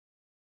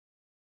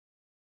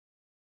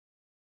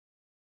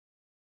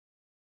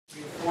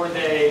4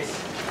 days.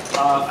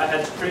 I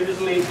had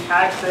previously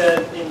packed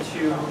it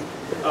into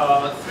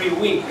 3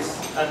 weeks,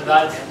 and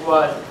that's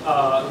what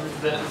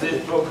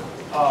this book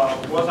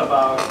was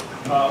about.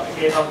 I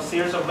gave a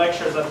series of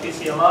lectures at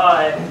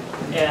PCMI,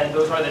 and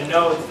those are the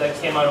notes that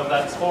came out of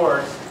that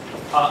course.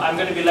 I'm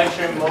going to be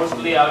lecturing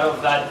mostly out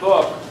of that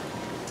book,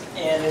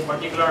 and in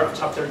particular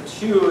chapter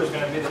 2 is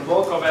going to be the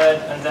bulk of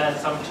it, and then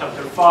some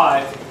chapter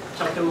 5.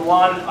 Chapter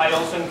 1, I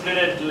also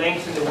included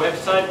links in the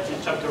website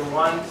to chapter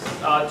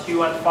 1,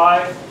 2, and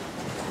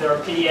 5. There are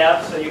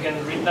PDFs, so you can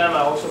read them. I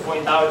also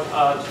point out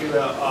to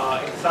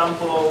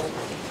examples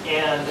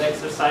and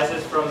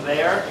exercises from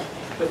there.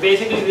 But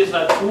basically, this is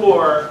a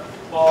tour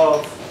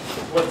of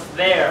what's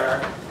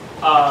there,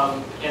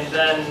 and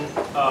then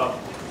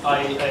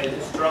I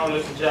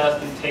strongly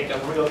suggest you take a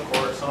real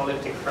course on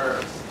elliptic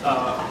curves,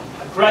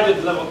 a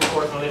graduate level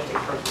course on elliptic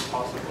curves if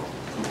possible.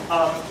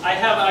 I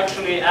have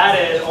actually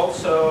added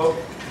also,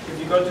 if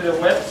you go to the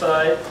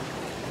website,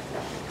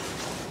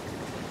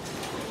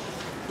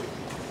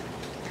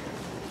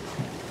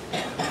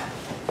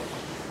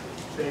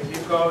 so if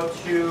you go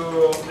to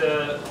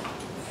the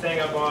thing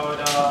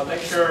about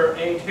lecture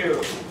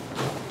A2,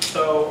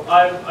 so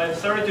I've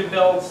started to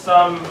build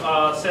some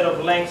set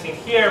of links in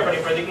here, but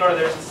in particular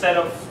there's a set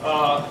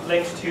of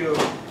links to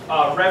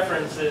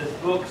references,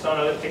 books on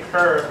elliptic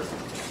curves.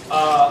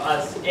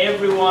 As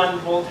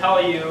everyone will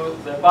tell you,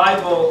 the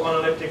Bible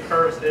on elliptic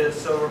curves is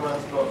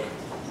Silverman's book.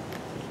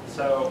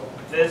 So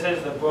this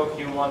is the book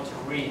you want to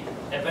read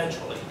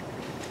eventually.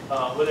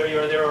 Whether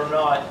you're there or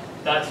not,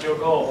 that's your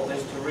goal,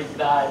 is to read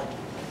that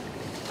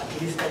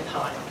at least 10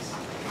 times.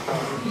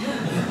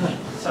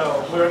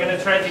 So we're going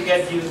to try to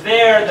get you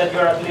there, that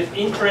you're at least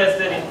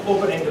interested in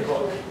opening the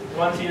book.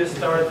 Once you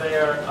start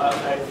there,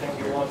 I think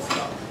you won't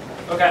stop.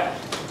 Okay,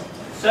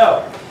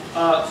 so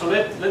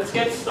let's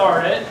get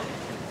started.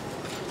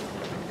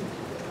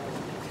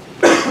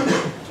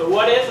 So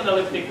what is an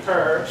elliptic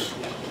curve?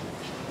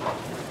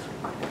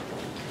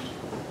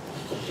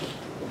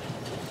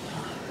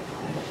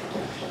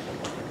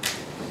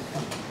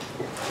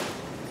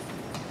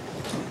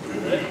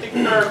 Elliptic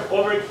curve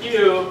over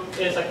Q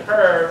is a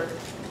curve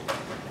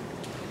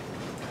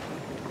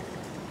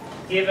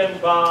given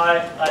by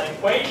an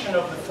equation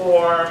of the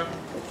form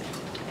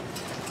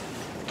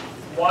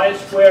y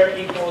squared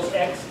equals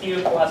x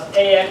cubed plus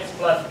ax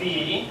plus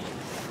b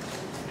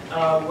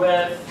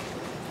with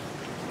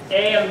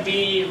a and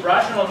b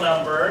rational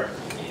numbers,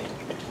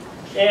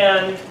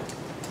 and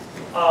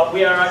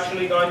we are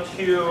actually going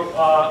to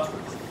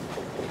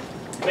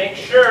make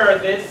sure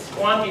this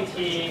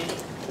quantity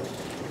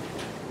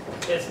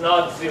is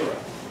not 0.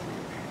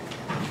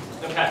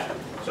 Okay,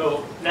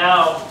 so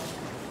now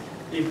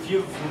if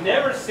you've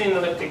never seen an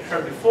elliptic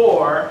curve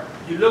before,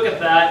 you look at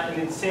that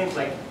and it seems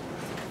like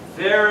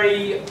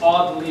very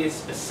oddly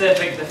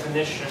specific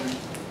definition.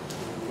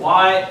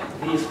 Why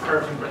these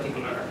curves in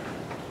particular?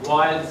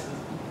 Why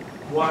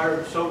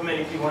are so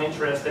many people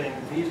interested in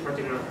these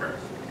particular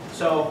curves?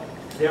 So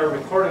they're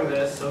recording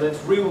this, so let's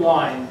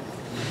rewind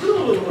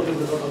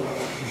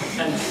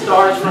and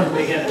start from the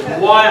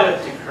beginning. Why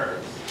elliptic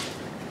curves?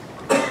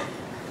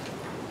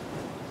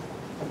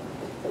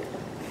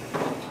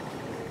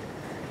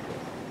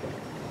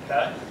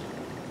 Okay.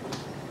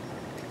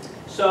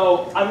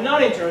 So I'm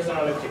not interested in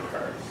elliptic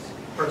curves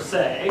per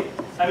se.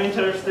 I'm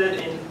interested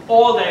in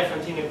all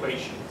Diophantine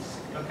equations.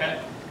 Okay.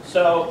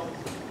 So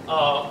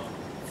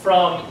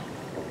from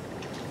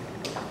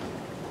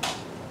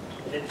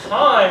the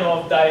time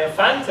of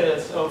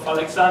Diophantus of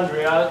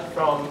Alexandria,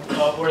 from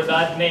where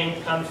that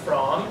name comes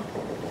from,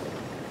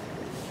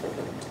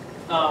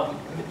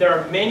 there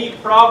are many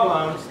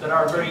problems that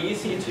are very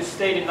easy to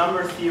state in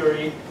number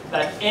theory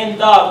that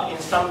end up in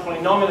some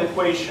polynomial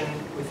equation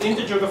with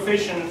integer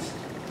coefficients,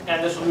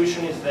 and the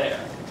solution is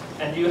there.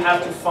 And you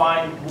have to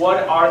find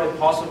what are the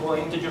possible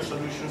integer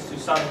solutions to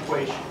some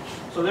equation.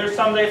 So there's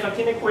some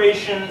Diophantine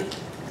equation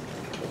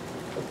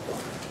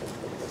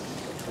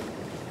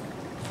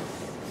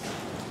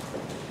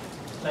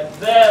like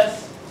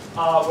this,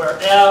 where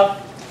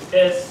f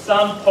is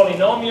some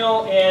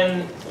polynomial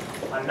in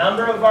a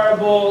number of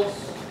variables.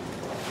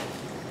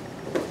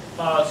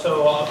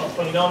 So a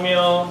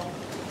polynomial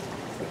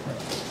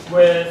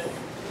with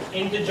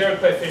integer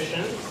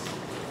coefficients.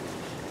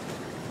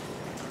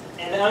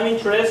 And I'm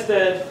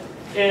interested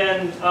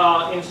in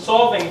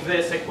solving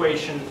this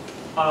equation.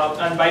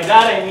 And by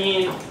that I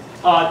mean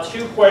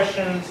 2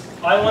 questions.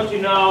 I want to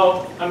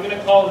know, I'm going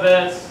to call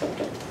this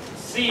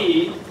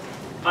C,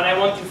 and I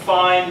want to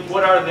find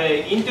what are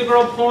the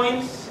integral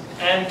points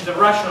and the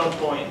rational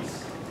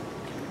points.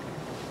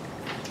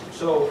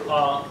 So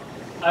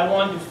I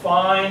want to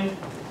find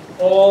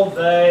all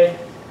the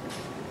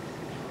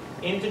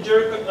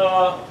integer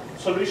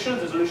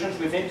solutions, the solutions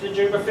with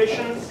integer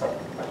coefficients,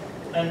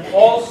 and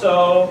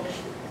also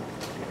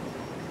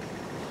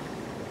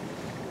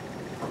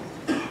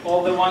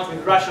all the ones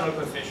with rational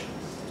coefficients.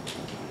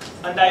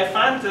 And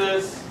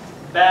Diophantus,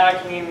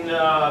 back in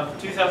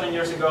 2,000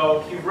 years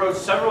ago, he wrote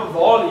several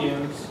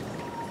volumes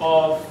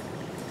of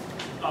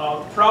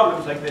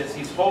problems like this.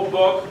 His whole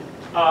book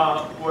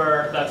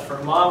where that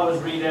Fermat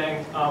was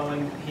reading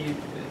when he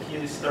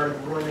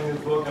started writing his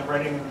book and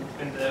writing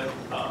in the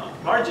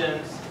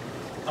margins.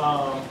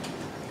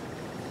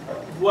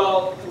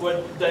 Well,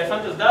 what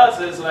Diophantus does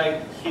is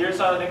like, here's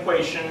an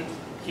equation,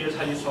 here's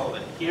how you solve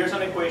it. Here's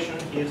an equation,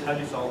 here's how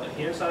you solve it.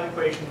 Here's an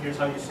equation, here's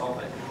how you solve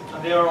it.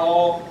 And they are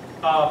all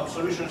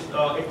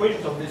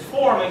equations of this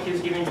form, and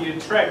he's giving you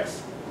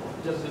tricks.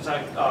 Just it's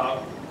like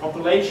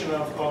compilation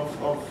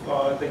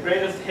of the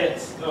greatest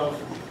hits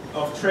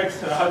of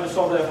tricks on how to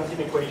solve the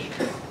Diophantine equation.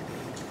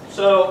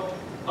 So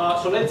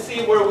let's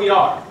see where we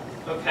are.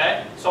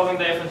 Okay, solving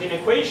the Diophantine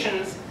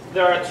equations.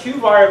 There are two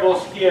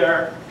variables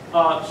here,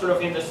 sort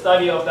of in the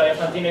study of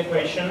Diophantine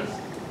equations.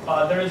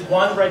 There is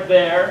one right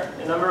there,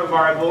 the number of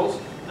variables,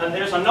 and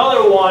there's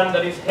another one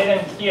that is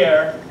hidden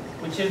here,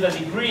 which is the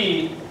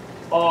degree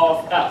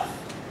of f.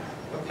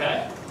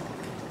 Okay.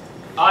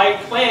 I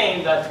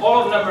claim that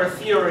all of number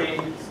theory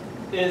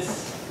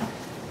is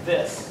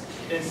this,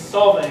 is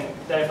solving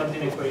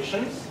Diophantine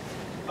equations,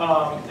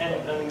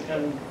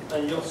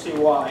 and you'll see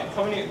why.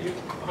 How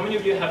many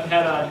of you have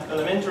had an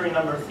elementary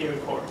number theory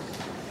course?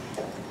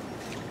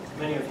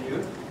 Many of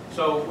you.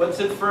 So what's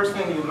the first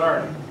thing you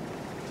learn?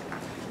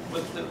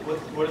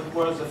 What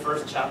was the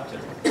first chapter?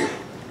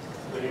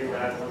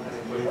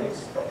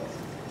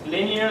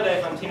 Linear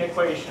Diophantine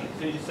equations.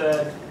 So you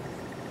said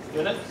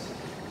units?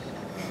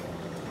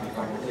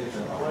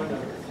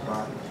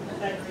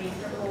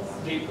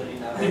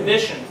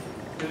 Division.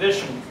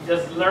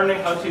 Just learning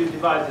how to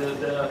divide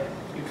the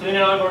Euclidean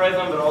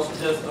algorithm, but also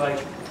just like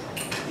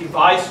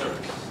divisors,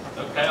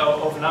 okay,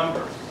 of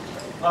numbers.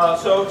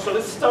 So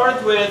let's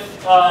start with.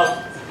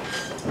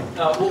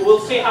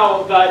 We'll see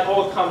how that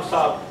all comes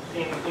up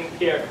in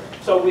here.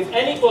 So with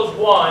n equals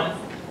 1,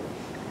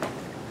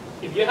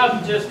 if you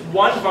have just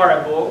one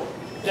variable,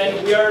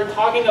 then we are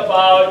talking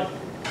about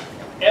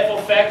f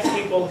of x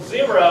equals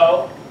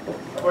 0,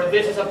 where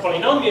this is a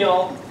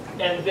polynomial,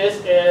 and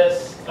this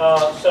is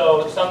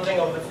so something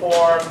of the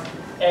form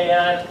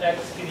an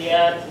x to the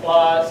n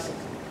plus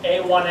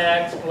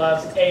a1x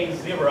plus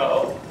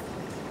a0,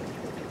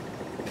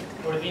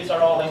 where these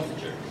are all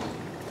integers.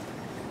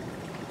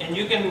 And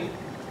you can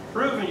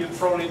prove, and you've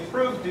probably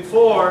proved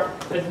before,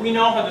 that we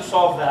know how to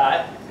solve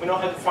that. We know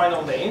how to find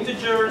all the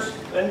integers,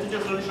 the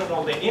integer solutions,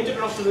 all the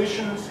integral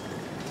solutions,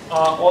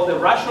 all the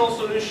rational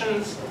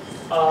solutions,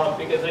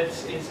 because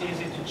it's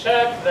easy to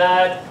check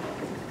that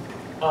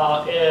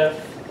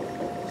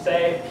if,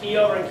 say, P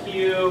over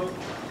Q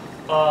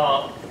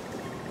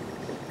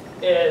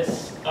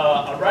is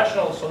a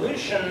rational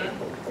solution,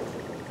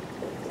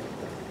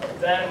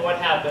 then what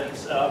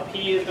happens?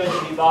 P is going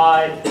to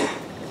divide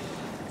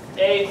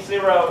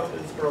A0,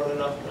 it's probably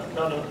not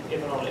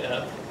even only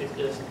F, it's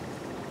just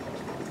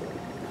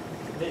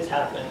this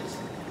happens,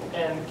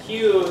 and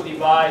Q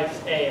divides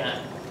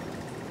AN.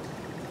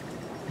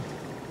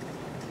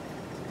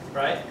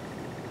 Right?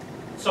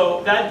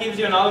 So that gives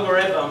you an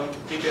algorithm,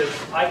 because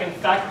I can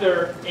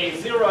factor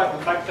A0, I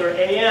can factor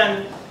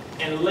AN,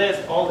 and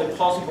list all the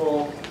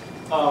possible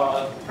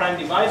prime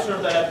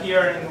divisors that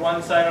appear in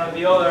one side or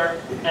the other,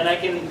 and I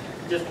can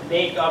just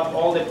make up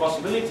all the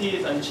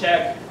possibilities and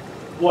check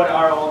what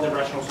are all the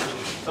rational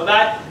solutions. So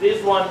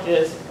this one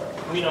is,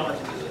 we know how to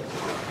do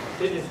this.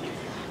 This is easy.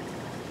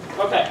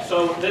 Okay,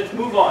 so let's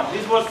move on.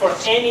 This was for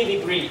any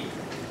degree.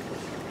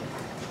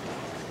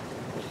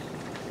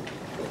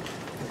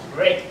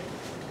 Great.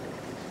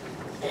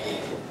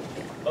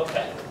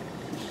 Okay.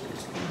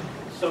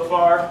 So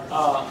far,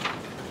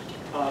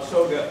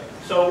 so good.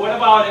 So what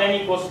about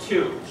n equals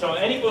 2? So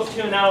n equals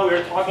 2 now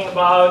we're talking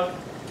about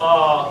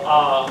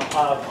a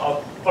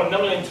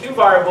polynomial in two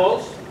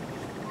variables.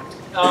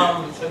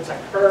 So it's a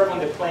curve on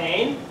the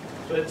plane.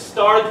 So let's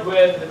start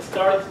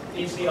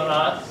easy on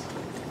us.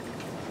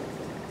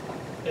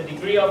 The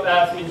degree of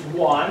f is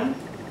 1.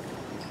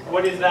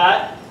 What is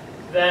that?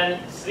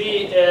 Then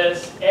c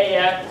is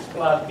ax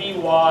plus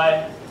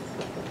by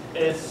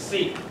is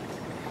c.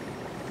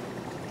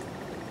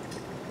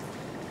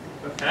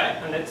 Okay,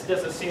 and let's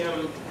just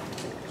assume,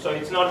 so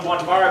it's not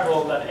one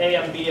variable, that a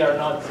and b are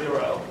not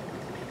 0.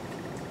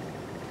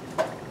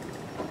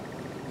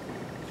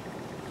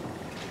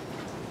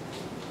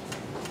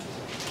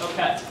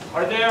 Okay,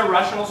 are there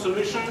rational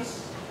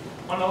solutions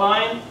on the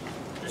line?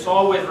 There's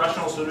always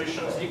rational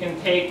solutions. You can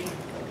take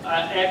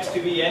x to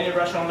be any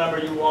rational number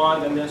you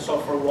want and then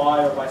solve for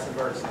y or vice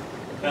versa.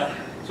 Okay?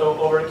 So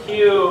over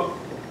q,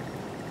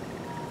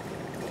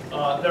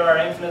 there are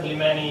infinitely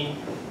many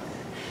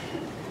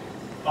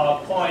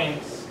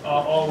points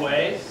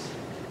always,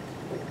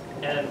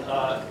 and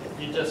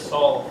you just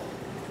solve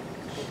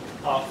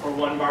for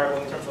one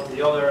variable in terms of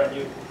the other, and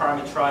you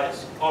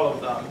parameterize all of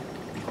them.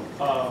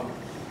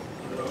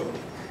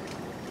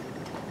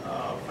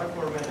 5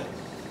 more minutes.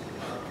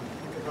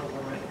 5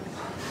 more minutes.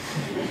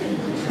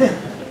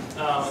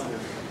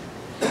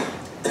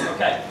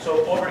 Okay,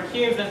 so over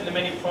q, infinitely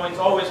many points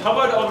always. How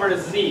about over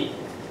z?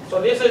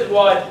 So this is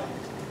what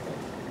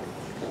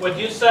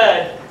you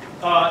said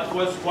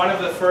was one of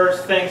the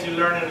first things you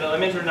learned in an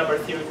elementary number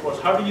theory course.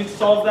 How do you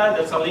solve that?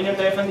 That's a linear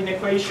Diophantine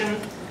equation.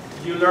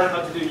 you learn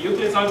how to do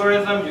Euclid's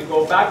algorithm, you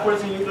go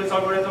backwards in Euclid's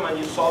algorithm, and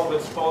you solve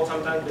what's called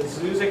sometimes the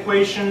Zeus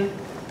equation.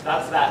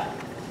 That's that.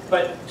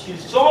 But to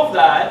solve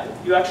that,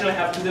 you actually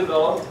have to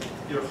develop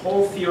your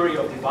whole theory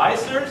of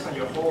divisors and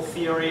your whole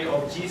theory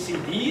of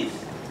GCDs,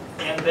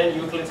 and then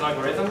Euclid's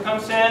algorithm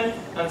comes in,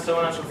 and so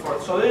on and so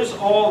forth. So there's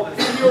all the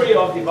theory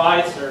of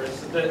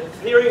divisors, the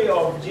theory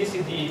of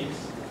GCDs,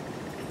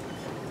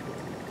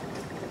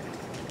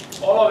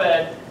 all of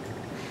it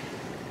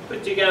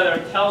put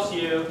together tells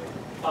you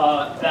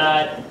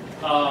that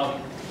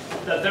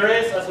there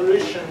is a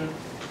solution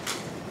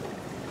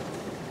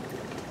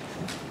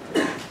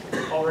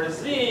over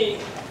Z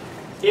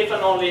if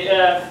and only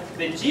if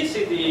the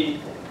GCD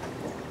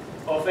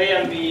of A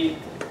and B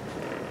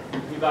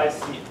divides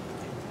C.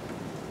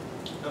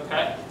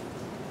 Okay?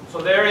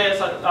 So there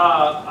is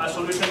a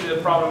solution to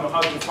the problem of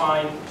how to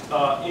find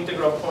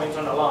integral points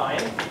on a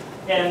line.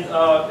 And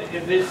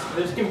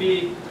this can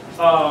be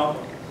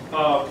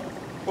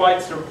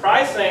quite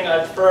surprising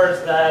at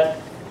first that,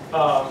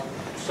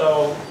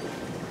 so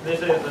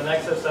this is an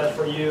exercise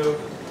for you,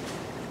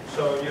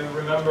 so you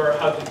remember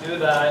how to do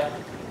that.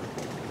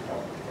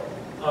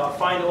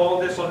 Find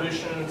all the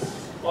solutions,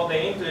 all the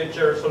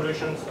integer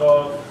solutions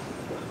of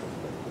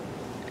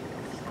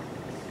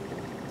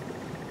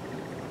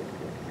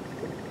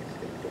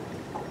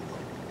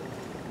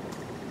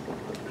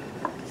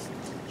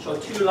so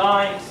two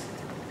lines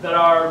that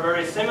are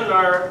very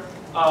similar,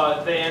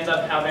 they end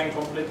up having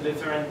completely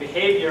different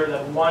behavior,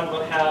 that one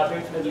will have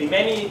infinitely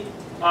many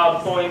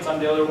points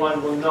and the other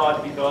one will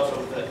not because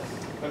of this.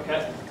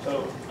 Okay,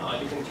 so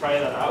you can try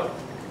that out.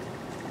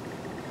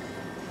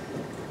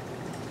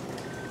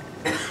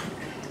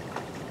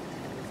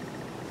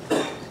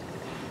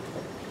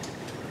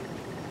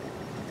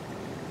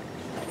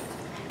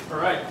 All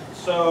right,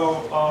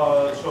 so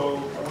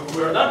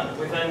we're done.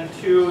 Within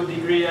 2,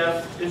 degree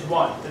f is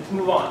 1. Let's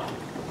move on.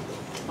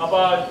 How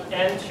about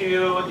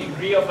n2,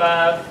 degree of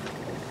f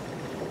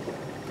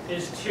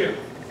is 2.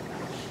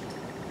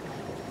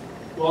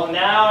 Well,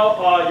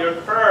 now your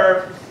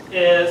curve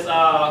is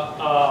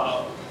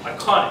a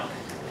conic.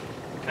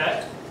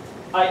 Okay,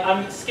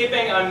 I'm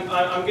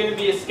going to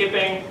be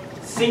skipping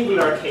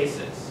singular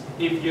cases.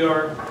 If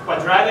your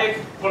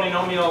quadratic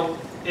polynomial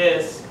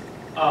is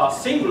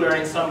singular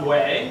in some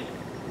way,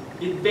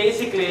 it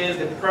basically is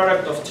the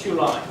product of two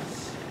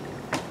lines.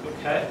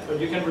 Okay, but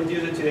you can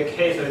reduce it to the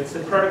case that it's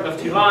the product of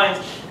two lines,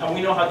 and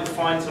we know how to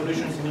find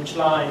solutions in each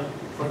line.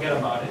 Forget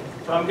about it.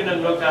 So I'm going to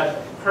look at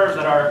curves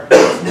that are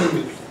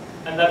smooth,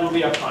 and that will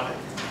be a conic.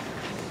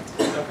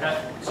 Okay,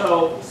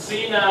 so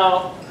C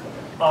now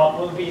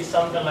will be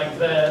something like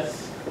this.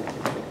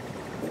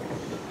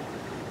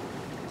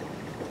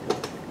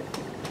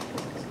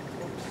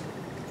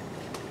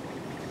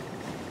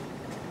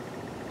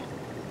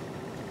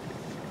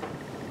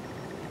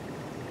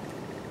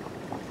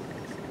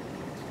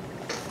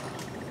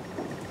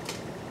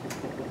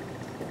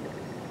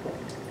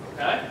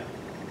 Okay,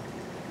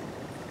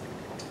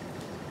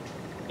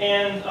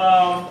 and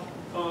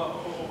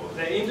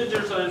the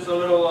integers is a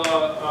little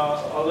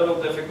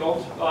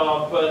difficult,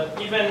 but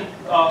even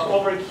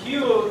over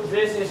Q,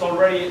 this is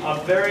already a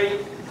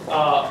very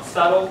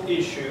subtle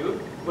issue,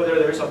 whether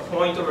there's a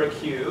point over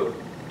Q,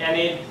 and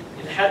it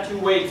had to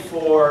wait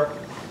for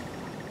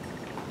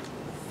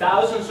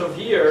thousands of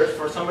years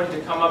for somebody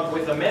to come up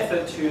with a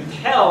method to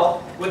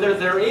tell whether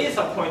there is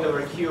a point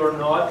over Q or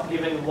not,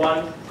 given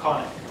one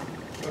conic.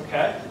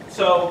 Okay,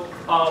 so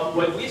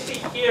what we see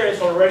here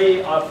is already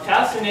a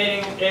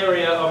fascinating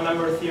area of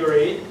number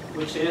theory,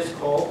 which is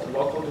called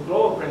local to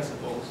global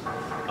principles,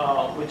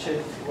 which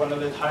is one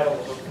of the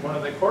titles of one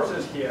of the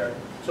courses here.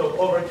 So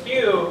over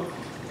Q,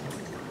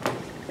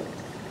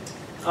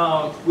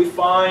 we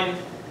find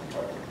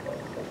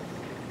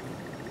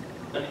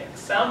an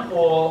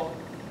example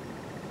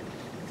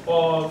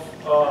of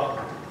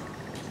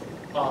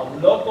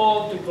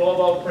local to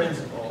global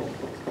principle.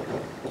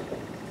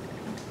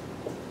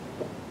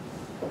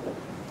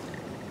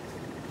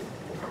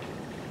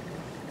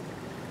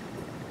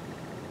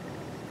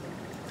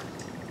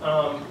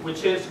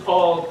 Which is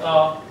called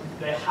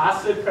the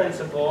Hasse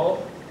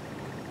principle,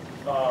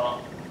 or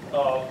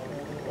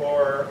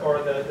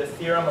the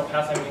theorem of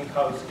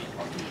Hasse-Minkowski.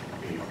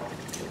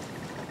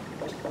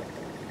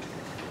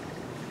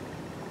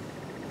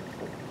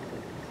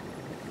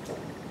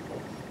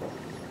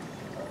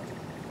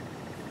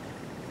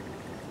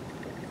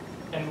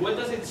 And what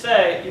does it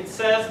say? It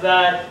says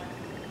that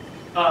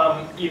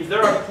if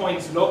there are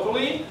points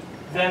locally,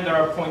 then there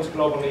are points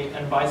globally,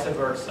 and vice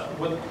versa.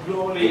 What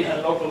globally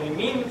and locally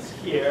means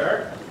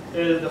here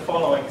is the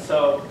following.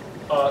 So,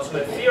 so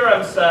the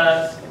theorem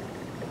says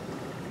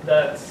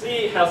that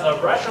C has a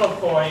rational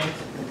point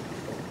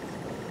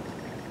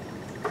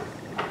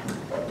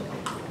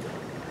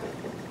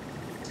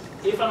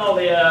if and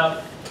only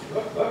if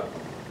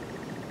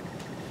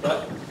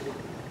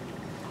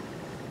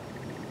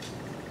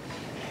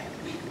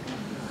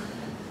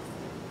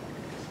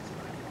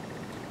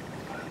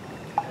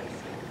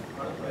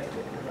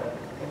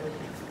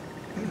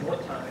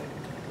what time?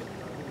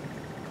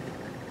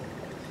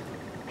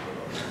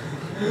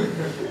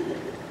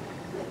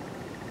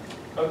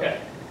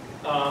 Okay.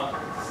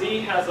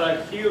 C has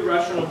a Q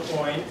rational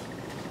point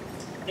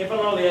if and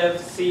only if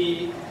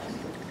C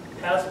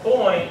has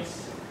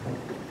points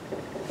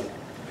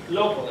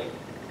locally.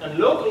 And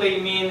locally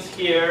means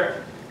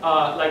here,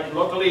 like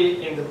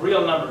locally in the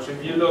real numbers.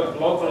 If you look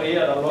locally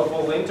at a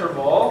local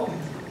interval,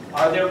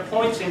 are there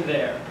points in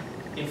there?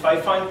 If I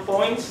find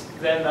points,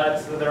 then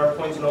there are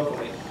points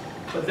locally.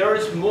 But there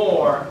is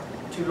more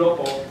to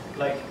local.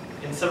 Like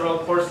in several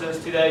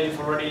courses today, you've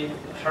already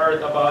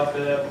heard about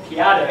the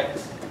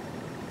p-adics.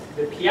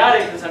 The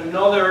p-adic is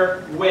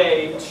another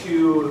way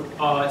to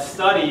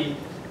study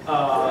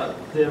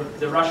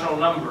the rational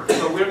numbers.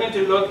 So we're going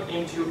to look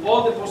into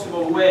all the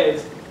possible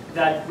ways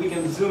that we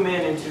can zoom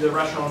in into the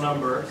rational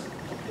numbers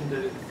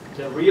in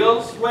the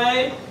reals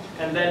way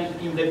and then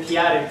in the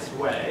p-adics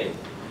way.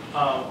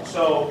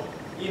 So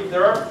if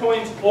there are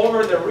points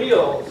over the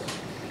reals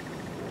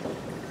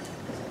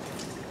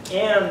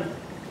and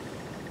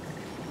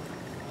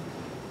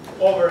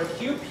over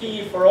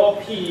QP for all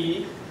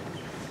P,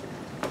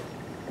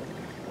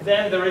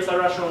 then there is a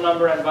rational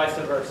number and vice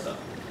versa.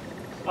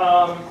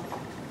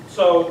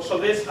 So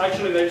this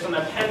actually, there's an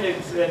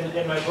appendix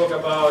in my book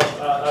about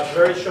a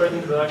very short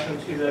introduction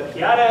to the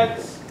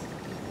p-adics.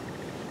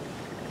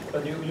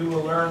 But you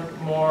will learn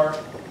more.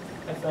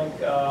 I think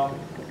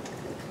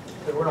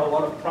there were a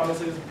lot of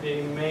promises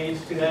being made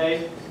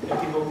today, and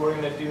people who were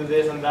going to do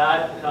this and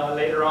that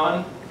later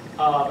on.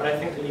 But I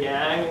think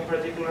Liang in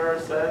particular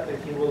said that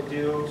he will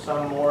do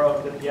some more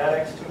of the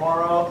p-adics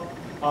tomorrow.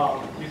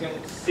 You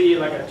can see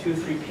like a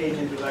 2-3 page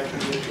introduction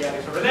to the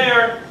p-adics over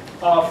there.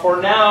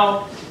 For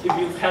now, if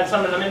you've had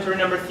some elementary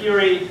number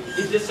theory,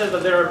 it just says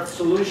that there are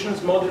solutions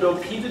modulo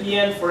p to the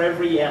n for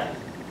every n.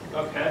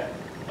 Okay?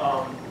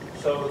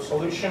 So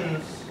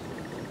solutions,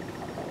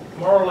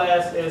 more or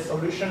less, is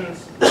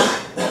solutions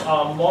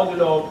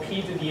modulo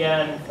p to the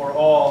n for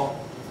all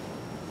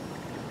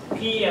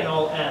p and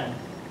all n.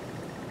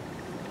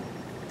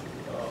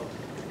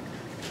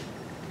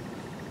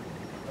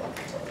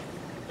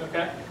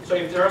 Okay? So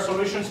if there are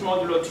solutions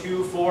modulo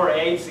 2, 4,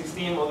 8,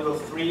 16, modulo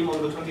 3,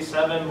 modulo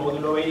 27,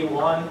 modulo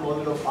 81,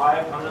 modulo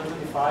 5,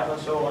 125,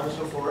 and so on and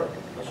so forth,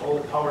 that's all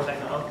the powers I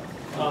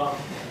know,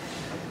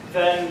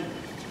 then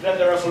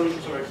there are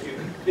solutions over Q.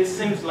 This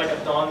seems like a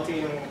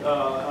daunting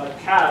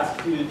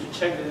task to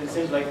check this. It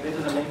seems like this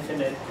is an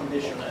infinite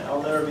condition.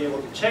 I'll never be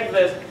able to check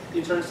this.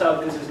 It turns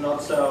out this is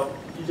not so.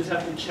 You just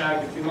have to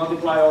check. If you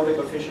multiply all the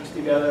coefficients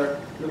together,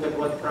 look at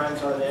what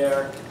primes are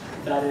there,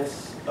 that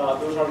is,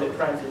 those are the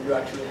primes that you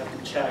actually have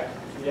to check.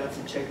 So you have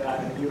to check that,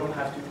 and you don't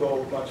have to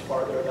go much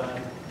farther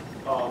than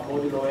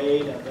modulo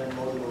 8 and then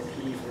modulo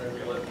p for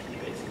every other p,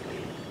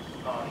 basically,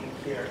 in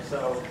here.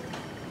 So,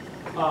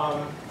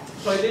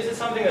 so this is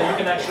something that you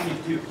can actually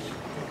do,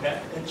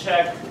 okay, and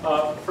check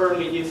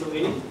fairly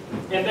easily.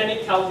 And then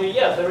it tells you,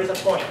 yes, there is a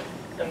point.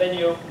 And then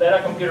you let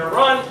a computer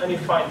run, and it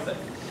finds it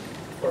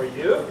for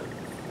you.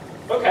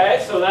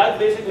 Okay, so that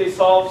basically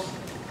solves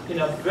in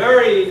a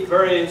very,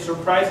 very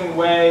surprising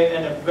way,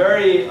 and a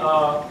very,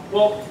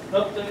 well,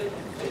 not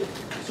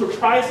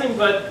surprising,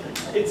 but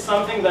it's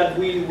something that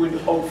we would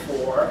hope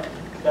for,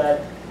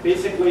 that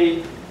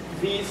basically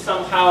these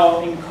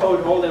somehow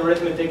encode all the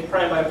arithmetic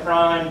prime by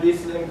prime,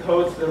 this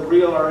encodes the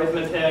real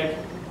arithmetic,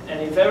 and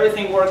if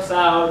everything works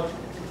out,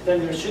 then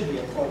there should be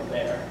a point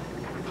there.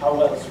 How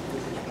else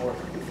would it work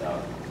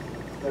without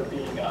there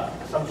being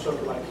some sort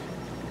of like,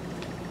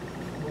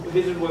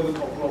 this is what we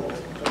call global,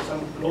 so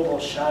some global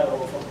shadow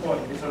of a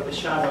point. These are the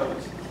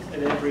shadows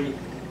at every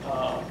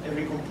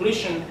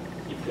completion.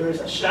 If there is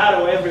a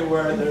shadow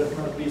everywhere, there's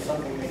going to be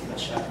something making a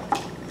shadow.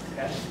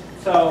 Okay?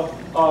 So,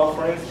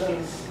 for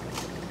instance,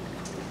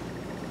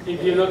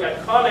 if you look at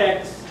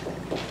conics,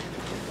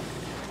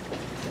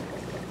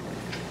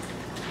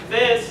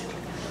 this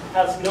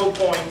has no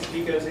points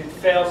because it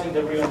fails in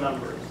the real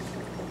numbers.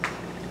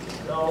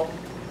 No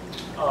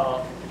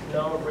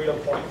real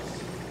points.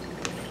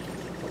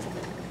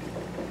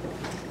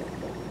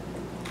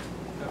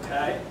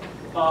 Okay.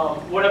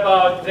 What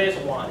about this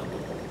one?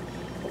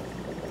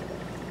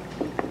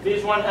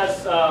 This one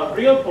has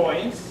real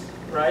points,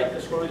 right?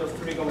 The square root of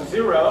 3,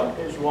 0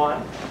 is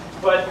 1.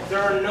 But there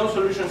are no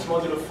solutions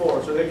modulo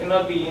 4, so there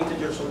cannot be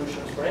integer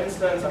solutions, for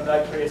instance, and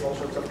that creates all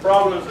sorts of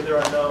problems, so there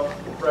are no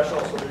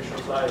rational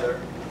solutions either.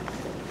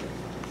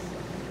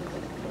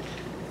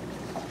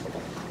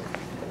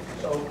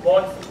 So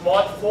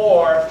mod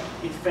 4,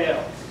 it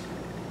fails.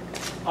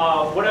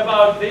 What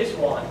about this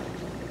one?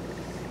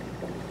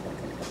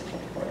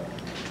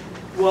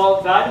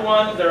 Well, that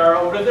one, there are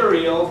over the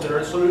reals, there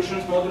are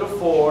solutions modulo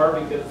 4,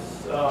 because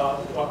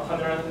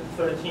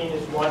 113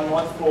 is 1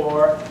 mod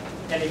 4.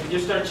 And if you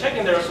start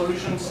checking, there are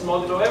solutions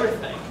modulo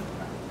everything.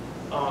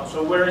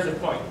 So where is the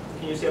point?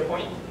 Can you see a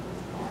point?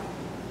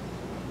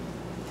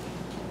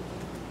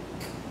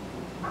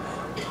 I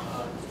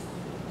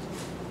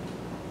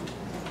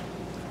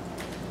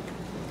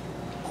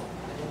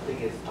don't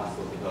think it's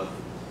possible because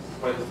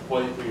it's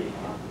 43.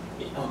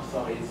 Oh,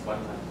 sorry, it's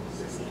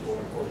 164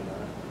 and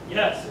 49.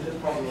 Yes, it is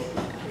probable.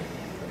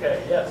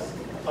 Okay, yes.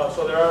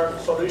 so there are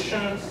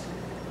solutions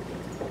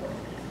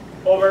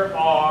over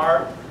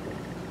R.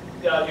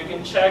 You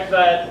can check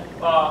that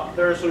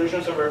there are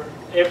solutions over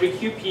every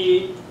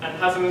QP, and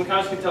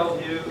Hassan-Minkowski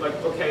tells you, like,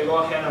 okay, go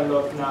ahead and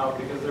look now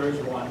because there is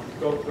one.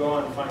 Go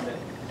and find it,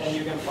 and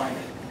you can find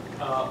it.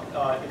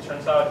 It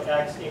turns out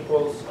x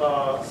equals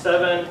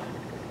 7,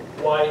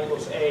 y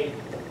equals 8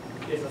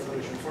 is the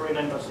solution.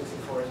 49 plus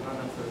 64 is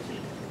 913.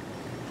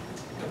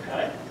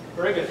 Okay,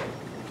 very good.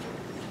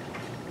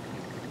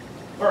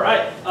 All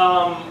right,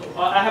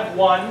 I have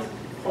 1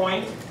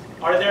 point.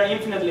 Are there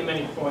infinitely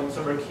many points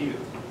over Q?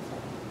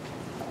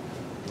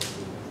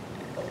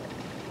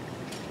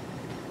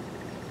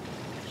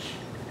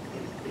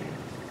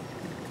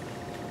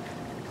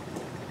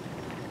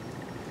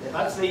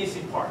 That's the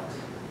easy part.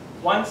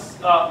 Once,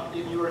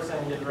 you were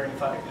saying it very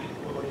emphatically.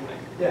 What do you think?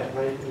 Yeah,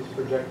 right. You just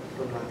project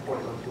from that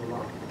point onto a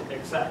line.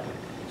 Exactly.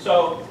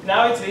 So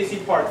now it's the easy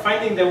part.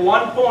 Finding the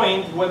 1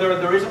 point, whether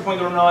there is a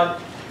point or not,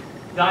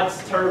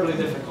 that's terribly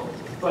difficult.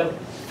 But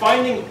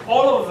finding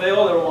all of the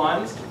other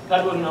ones,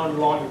 that was known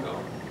long ago.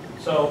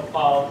 So,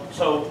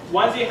 so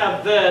once you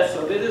have this,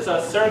 so this is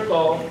a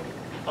circle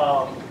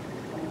of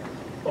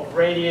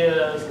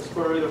radius, the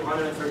square root of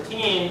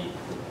 113.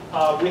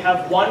 We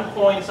have 1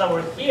 point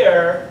somewhere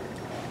here,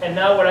 and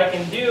now what I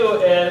can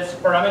do is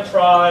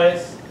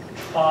parameterize,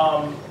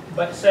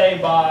 but say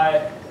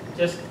by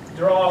just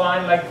draw a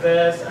line like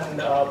this, and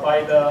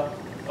by the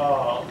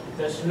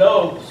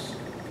slopes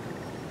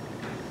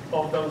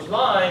of those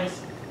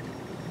lines,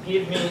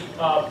 give me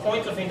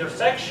points of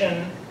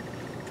intersection,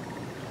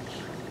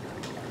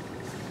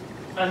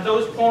 and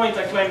those points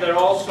I claim they're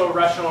also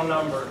rational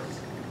numbers.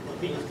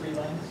 What are those 3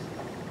 lines?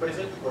 What is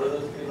it? What are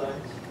those 3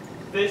 lines?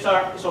 These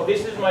are, so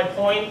this is my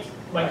point,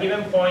 my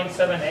given point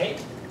 7, 8.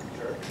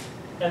 Sure.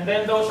 And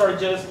then those are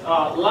just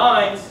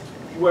lines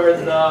where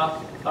the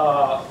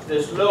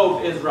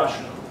slope is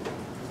rational.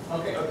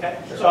 Okay. Okay.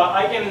 Sure. So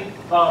I can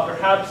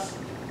perhaps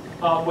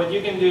what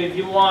you can do if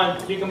you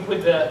want, you can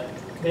put the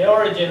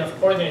origin of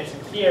coordinates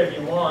in here if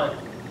you want,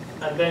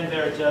 and then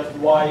they're just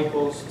y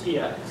equals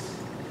tx.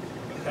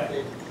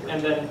 Okay.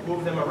 And then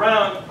move them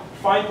around,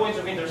 find points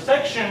of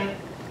intersection,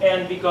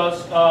 and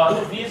because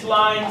these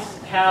lines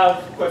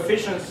have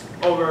coefficients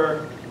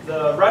over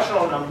the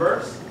rational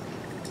numbers,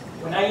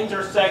 when I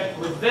intersect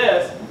with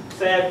this,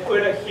 say I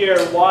put it here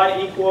y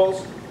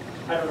equals,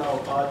 I don't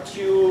know,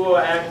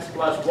 2x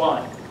plus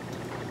 1.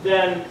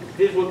 Then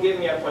this will give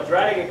me a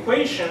quadratic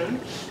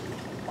equation,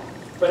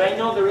 but I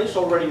know there is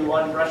already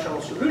one rational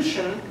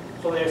solution,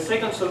 so the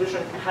second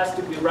solution has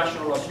to be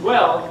rational as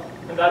well,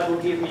 and that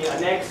will give me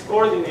an x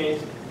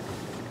coordinate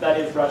that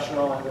is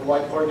rational, and the y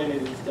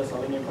coordinate is just a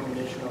linear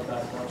combination of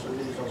that one, so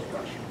this is also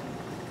rational.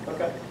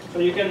 Okay, so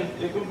you can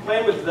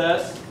play with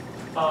this.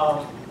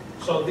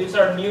 So these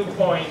are new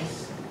points.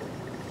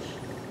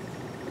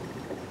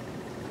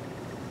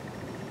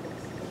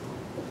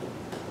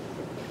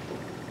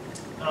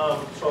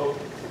 So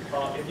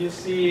if you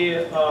see,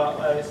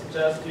 I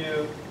suggest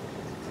you,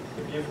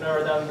 if you've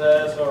never done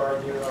this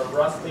or you are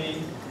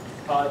rusty,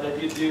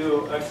 that you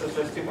do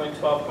exercise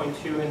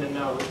 2.12.2 in the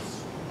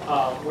notes,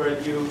 where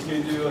you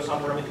do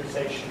some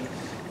parameterization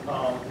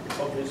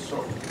of this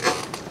sort.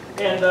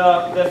 And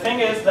the thing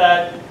is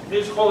that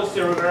this whole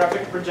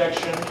stereographic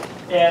projection,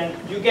 and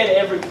you get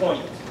every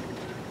point.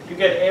 You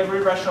get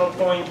every rational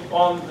point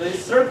on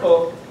this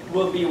circle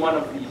will be one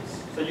of these.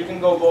 So you can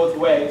go both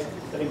ways.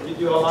 That if you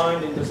do a line,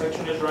 the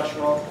intersection is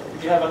rational.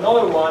 If you have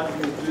another one,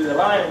 you do the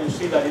line, and you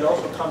see that it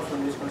also comes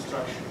from this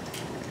construction.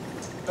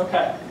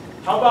 Okay,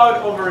 how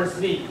about over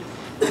Z?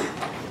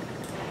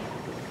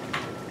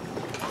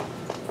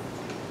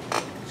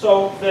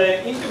 So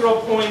the integral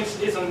points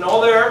is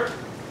another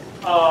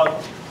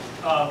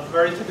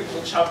very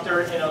typical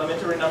chapter in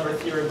elementary number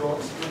theory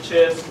books, which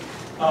is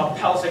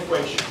Pell's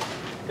equation.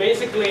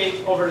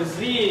 Basically, over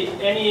Z,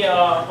 any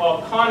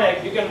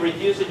conic, you can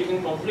reduce it, you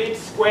can complete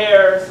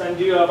squares and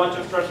do a bunch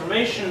of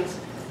transformations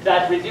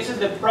that reduces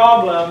the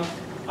problem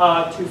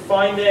to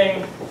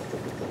finding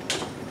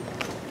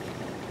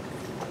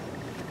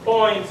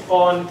points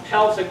on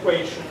Pell's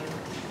equation,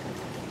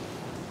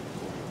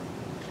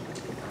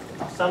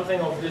 something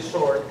of this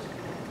sort.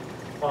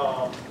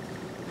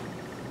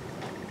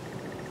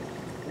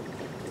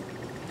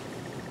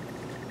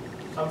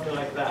 Something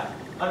like that.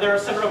 And there are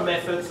several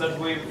methods that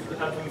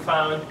have been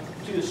found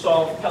to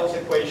solve Pell's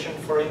equation.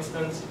 For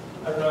instance,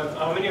 I don't know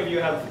how many of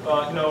you have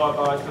know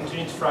about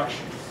continuous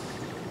fractions.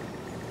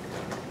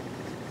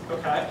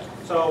 Okay,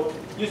 so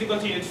using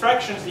continuous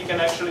fractions, you can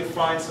actually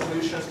find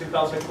solutions to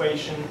Pell's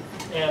equation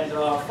and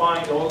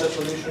find all the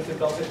solutions to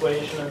Pell's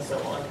equation and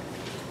so on.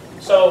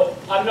 So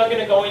I'm not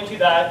going to go into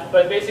that,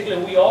 but basically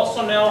we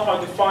also know how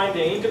to find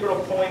the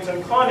integral points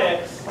on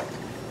conics.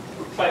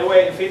 By the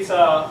way, if it's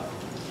a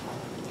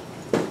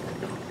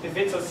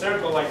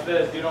circle like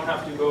this, you don't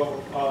have to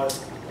go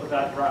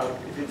that route.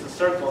 If it's a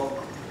circle,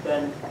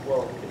 then,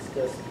 well, it's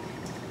just,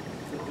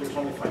 there's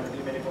only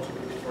finitely many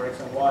possibilities for x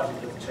and y.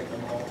 You just check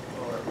them all,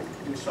 or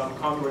do some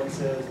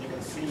congruences. You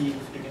can see,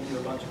 you can do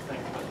a bunch of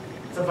things, but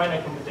it's a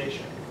finite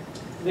computation.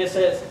 This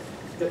is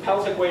the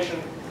Pell's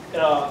equation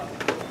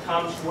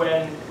comes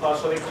when,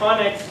 so the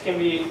conics can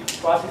be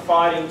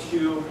classified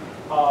into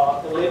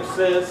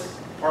ellipses,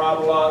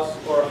 parabolas,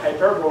 or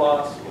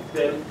hyperbolas.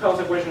 The Pell's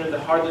equation is the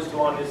hardest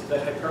one, is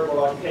the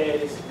hyperbola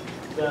case.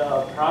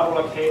 The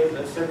parabola case,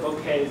 the circle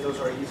case,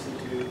 those are easy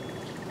to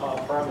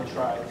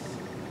parameterize.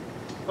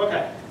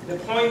 Okay, the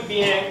point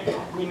being,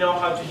 we know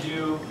how to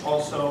do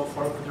also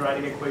for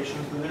quadratic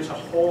equations, but there's a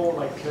whole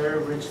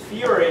very rich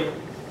theory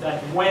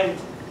that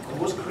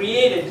was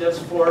created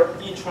just for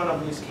each one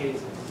of these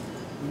cases,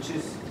 which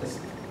is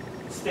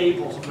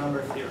staples of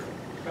number theory.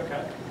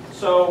 Okay,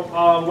 so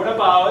what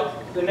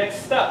about the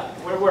next step?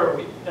 Where were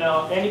we?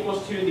 N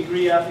equals 2,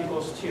 degree f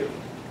equals 2.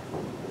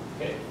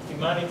 Okay,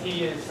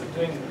 humanity is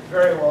doing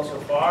very well so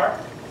far.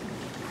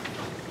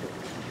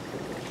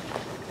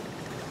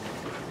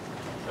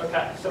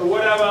 Okay, so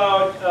what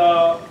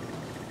about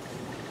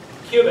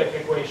cubic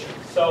equation?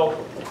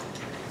 So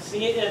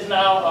C is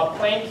now a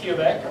plane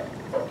cubic.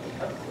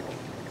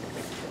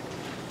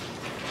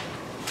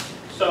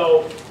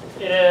 So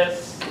it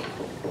is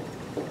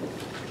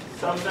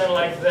something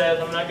like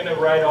this. I'm not going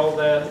to write all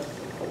the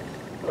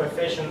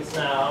coefficients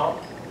now.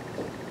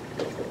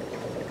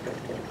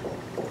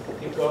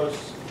 It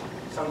goes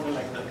something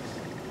like this.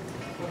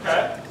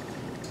 Okay?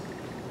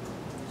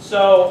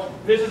 So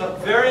this is a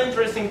very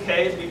interesting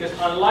case because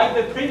unlike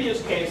the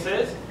previous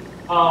cases,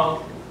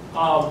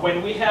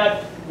 when we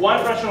had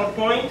one rational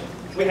point,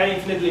 we had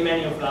infinitely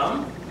many of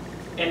them.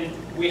 And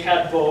we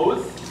had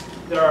both.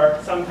 There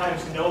are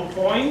sometimes no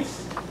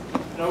points,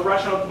 no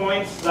rational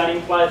points. That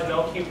implies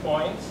no Q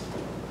points.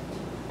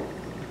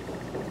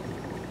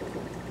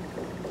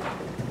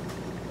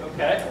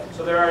 Okay,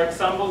 so there are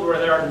examples where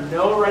there are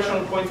no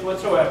rational points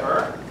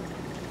whatsoever.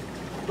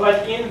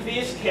 But in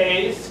this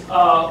case,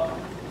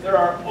 there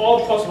are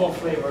all possible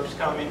flavors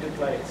come into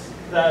place.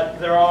 That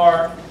there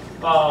are,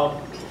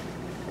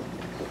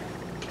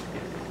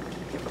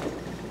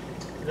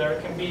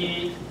 there can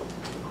be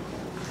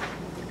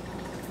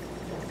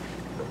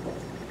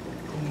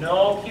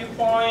no Q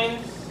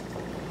points,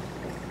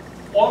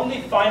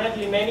 only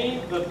finitely many,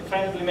 but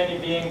finitely many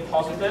being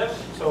positive,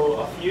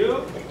 so a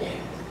few.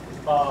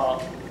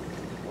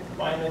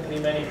 Finitely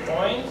many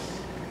points,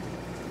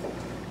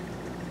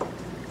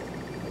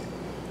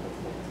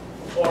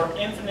 or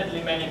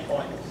infinitely many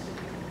points.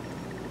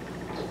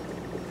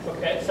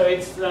 Okay, so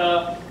it's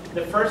the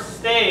first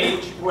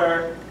stage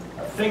where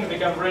things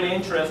become really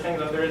interesting,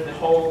 that there is the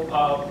whole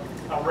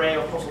array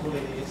of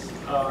possibilities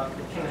that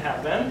can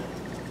happen.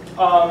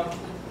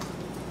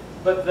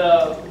 But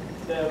the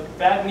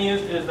bad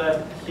news is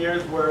that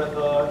here's where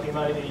the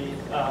humanity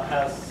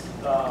has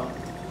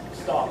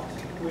stopped.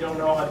 We don't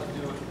know how to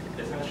do it.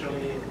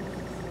 Essentially,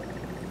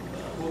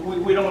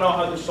 we don't know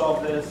how to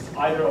solve this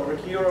either over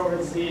Q or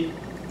over Z.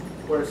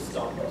 We're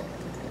stuck.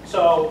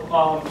 So,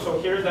 so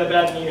here's the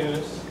bad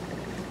news.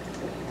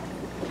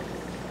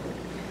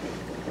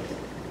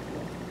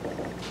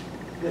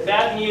 The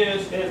bad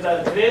news is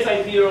that this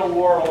ideal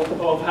world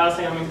of Hasse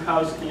and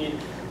Minkowski,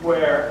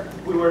 where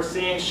we were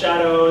seeing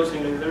shadows,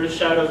 and there's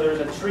shadows, there's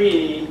a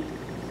tree.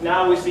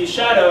 Now we see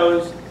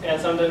shadows,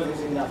 and sometimes we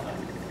see nothing.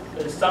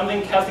 There's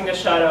something casting a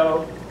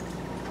shadow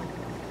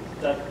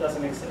that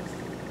doesn't exist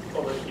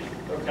over here.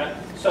 Okay.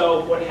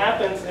 So what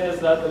happens is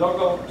that the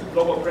local to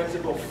global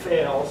principle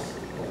fails,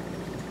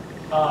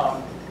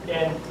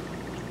 and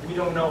we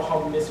don't know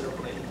how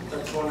miserably.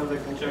 That's one of the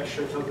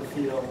conjectures of the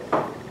field.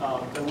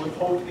 And we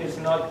hope it's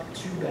not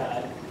too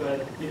bad, but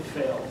it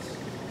fails.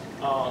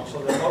 So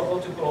the local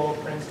to global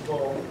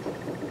principle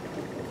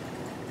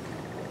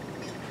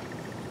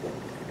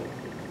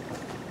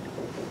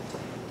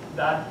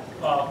that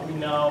we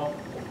know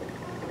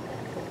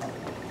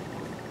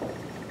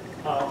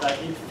that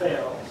it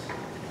fails.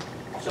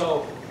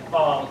 So,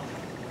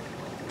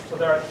 so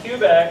there are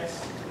cubics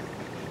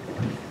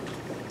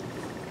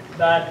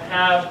that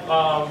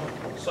have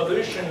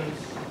solutions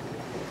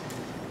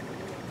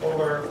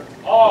over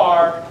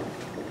R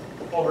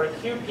over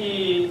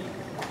QP,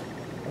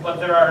 but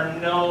there are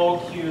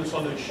no Q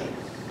solutions.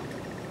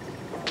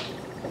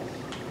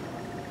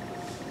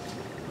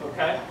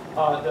 Okay?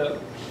 The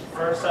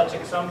first such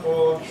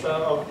example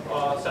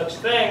of such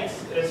things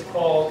is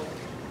called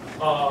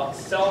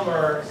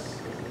Selmer's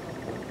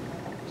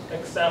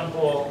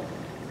example.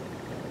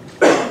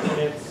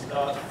 It's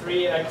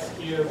 3x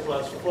cubed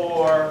plus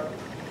 4,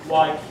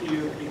 y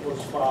cubed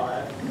equals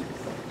 5.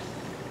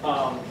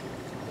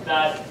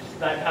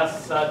 That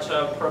has such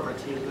a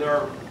property. There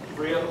are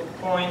real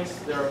points,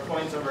 there are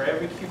points over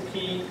every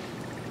QP,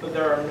 but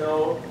there are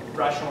no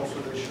rational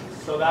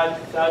solutions. So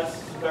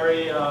that's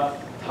very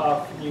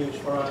tough news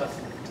for us,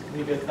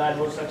 because that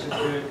was such a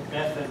good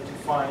method to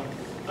find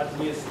at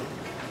least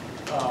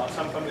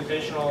some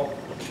computational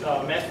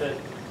method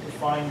to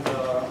find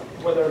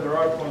whether there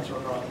are points or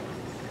not.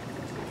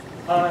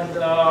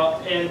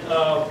 And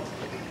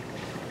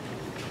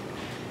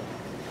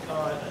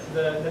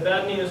the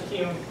bad news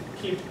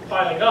keep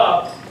piling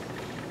up,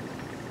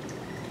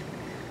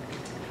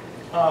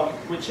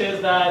 which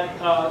is that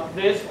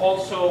this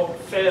also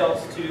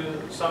fails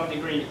to some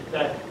degree.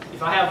 That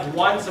if I have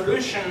one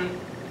solution,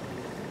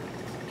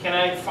 can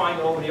I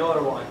find all the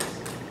other ones?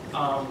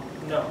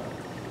 No.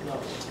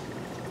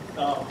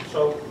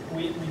 So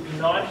we do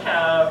not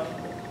have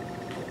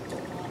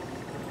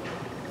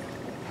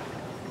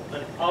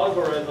an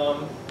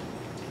algorithm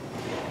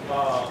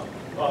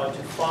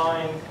to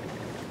find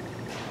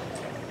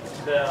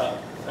the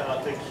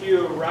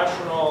Q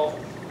rational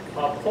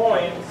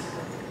points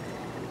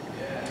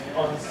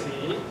on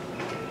C,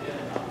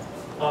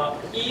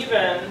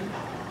 even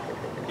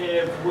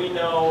if we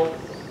know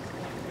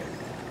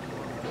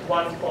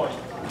one point.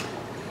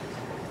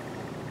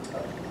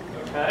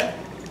 Okay?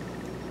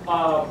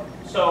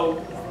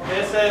 So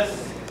this is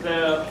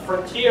the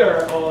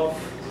frontier of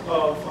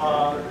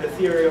the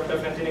theory of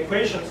definite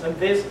inequations, and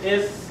this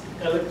is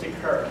elliptic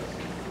curve.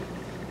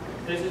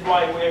 This is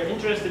why we're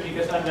interested,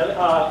 because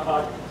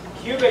a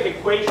cubic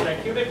equation, a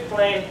cubic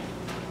plane,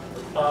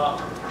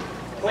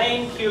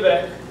 plane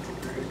cubic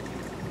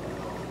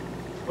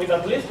with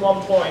at least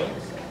one point,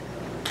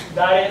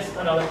 that is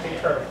an elliptic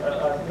curve,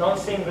 a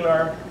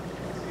non-singular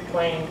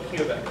plane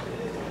cubic.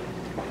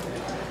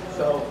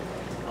 So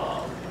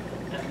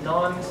a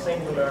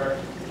non-singular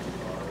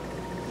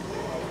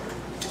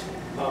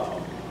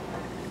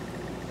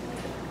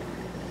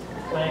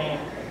plane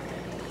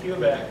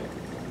cubic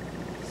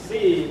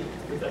C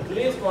with at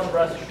least one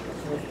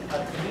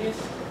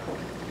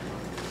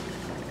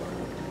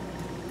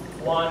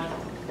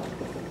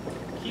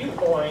Q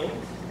point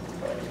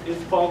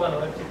is called an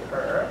elliptic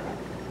curve.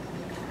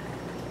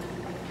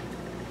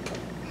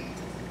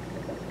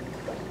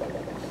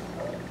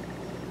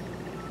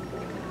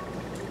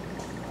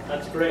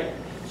 That's great.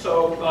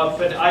 So,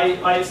 but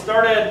I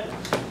started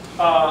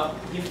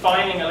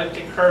defining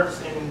elliptic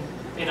curves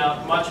in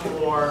a much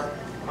more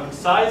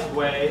concise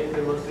way.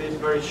 There was this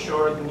very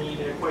short, neat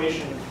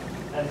equation,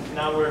 and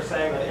now we're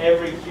saying that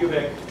every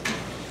cubic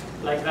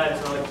like that is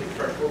an elliptic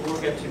curve.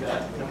 We'll get to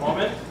that in a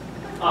moment.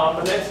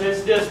 But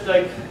it's just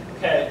like,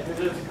 okay, this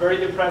is very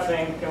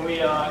depressing. Can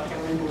we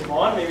move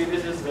on? Maybe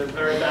this is a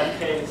very bad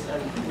case,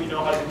 and we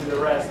know how to do the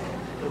rest.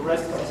 The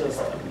rest is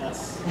just a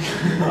mess.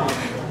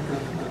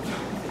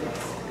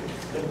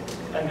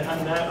 And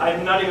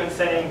I'm not even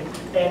saying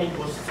n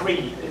equals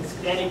 3. It's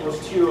n equals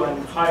 2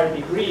 and higher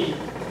degree.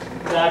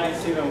 That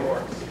is even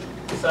worse.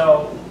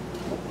 So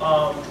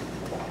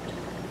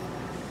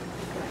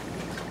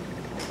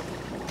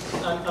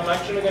I'm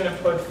actually going to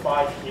put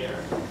 5 here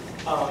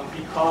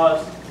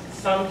because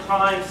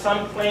sometimes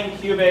some plane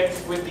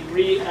cubics with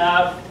degree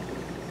f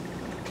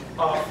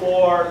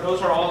 4,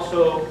 those are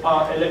also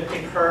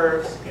elliptic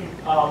curves.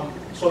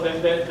 So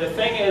the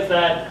thing is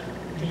that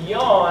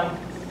beyond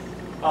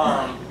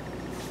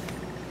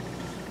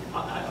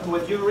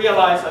what you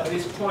realize at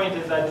this point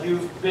is that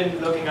you've been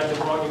looking at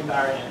the wrong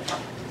invariant.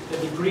 The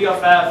degree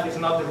of f is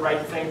not the right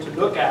thing to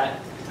look at,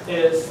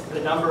 is the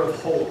number of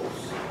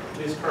holes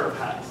this curve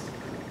has.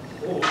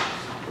 Oh,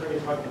 what are you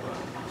talking about?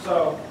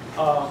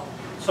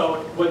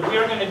 So what we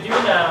are going to do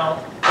now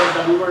is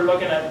that we were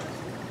looking at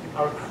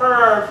our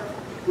curve,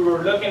 we were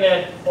looking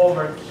at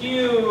over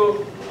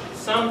Q,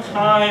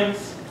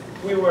 sometimes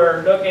we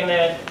were looking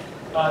at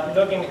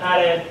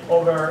it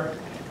over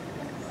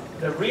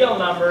the real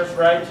numbers,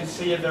 right, to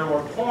see if there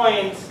were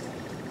points,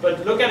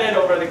 but look at it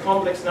over the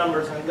complex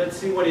numbers and let's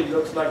see what it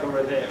looks like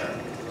over there.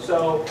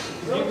 So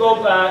if you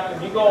go back,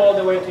 if you go all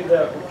the way to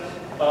the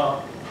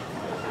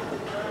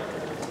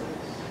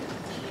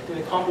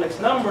complex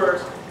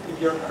numbers,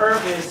 if your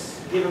curve is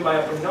given by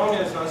a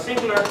polynomial, it's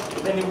non-singular,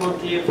 then it will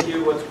give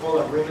you what's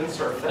called a Riemann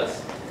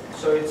surface.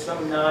 So it's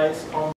some nice